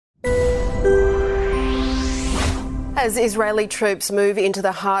As Israeli troops move into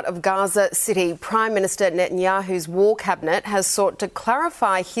the heart of Gaza City, Prime Minister Netanyahu's war cabinet has sought to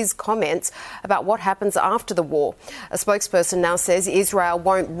clarify his comments about what happens after the war. A spokesperson now says Israel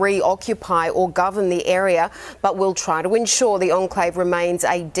won't reoccupy or govern the area, but will try to ensure the enclave remains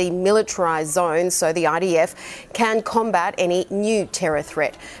a demilitarised zone so the IDF can combat any new terror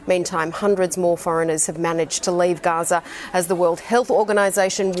threat. Meantime, hundreds more foreigners have managed to leave Gaza as the World Health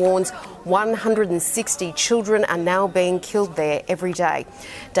Organization warns 160 children are now being killed there every day.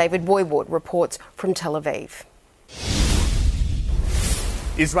 David Boywood reports from Tel Aviv.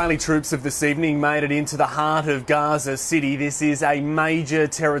 Israeli troops have this evening made it into the heart of Gaza City. This is a major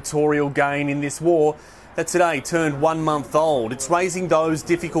territorial gain in this war that today turned 1 month old. It's raising those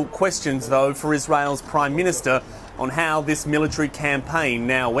difficult questions, though, for Israel's Prime Minister on how this military campaign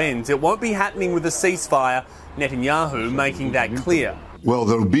now ends. It won't be happening with a ceasefire, Netanyahu making that clear. Well,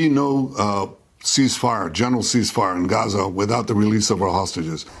 there'll be no ceasefire, general ceasefire in Gaza without the release of our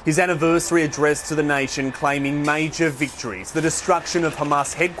hostages. His anniversary address to the nation claiming major victories, the destruction of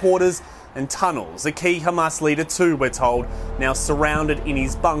Hamas headquarters and tunnels. A key Hamas leader too, we're told, now surrounded in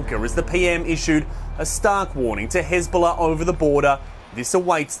his bunker as the PM issued a stark warning to Hezbollah over the border. This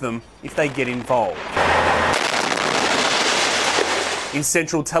awaits them if they get involved. In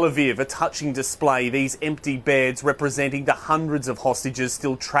central Tel Aviv, a touching display, these empty beds representing the hundreds of hostages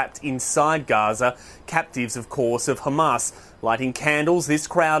still trapped inside Gaza, captives, of course, of Hamas. Lighting candles, this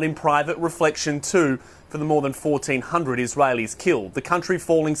crowd in private reflection too for the more than 1,400 Israelis killed. The country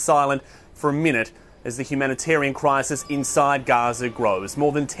falling silent for a minute as the humanitarian crisis inside Gaza grows.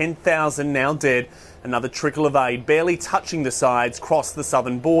 More than 10,000 now dead. Another trickle of aid barely touching the sides cross the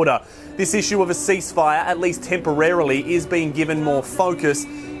southern border. This issue of a ceasefire, at least temporarily, is being given more focus,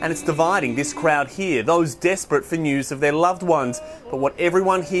 and it's dividing this crowd here, those desperate for news of their loved ones. But what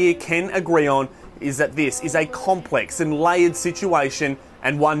everyone here can agree on is that this is a complex and layered situation,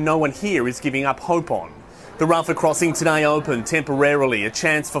 and one no one here is giving up hope on. The Rafah crossing today opened temporarily, a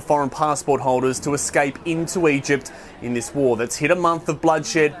chance for foreign passport holders to escape into Egypt in this war that's hit a month of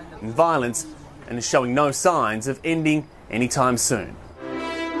bloodshed and violence and is showing no signs of ending anytime soon.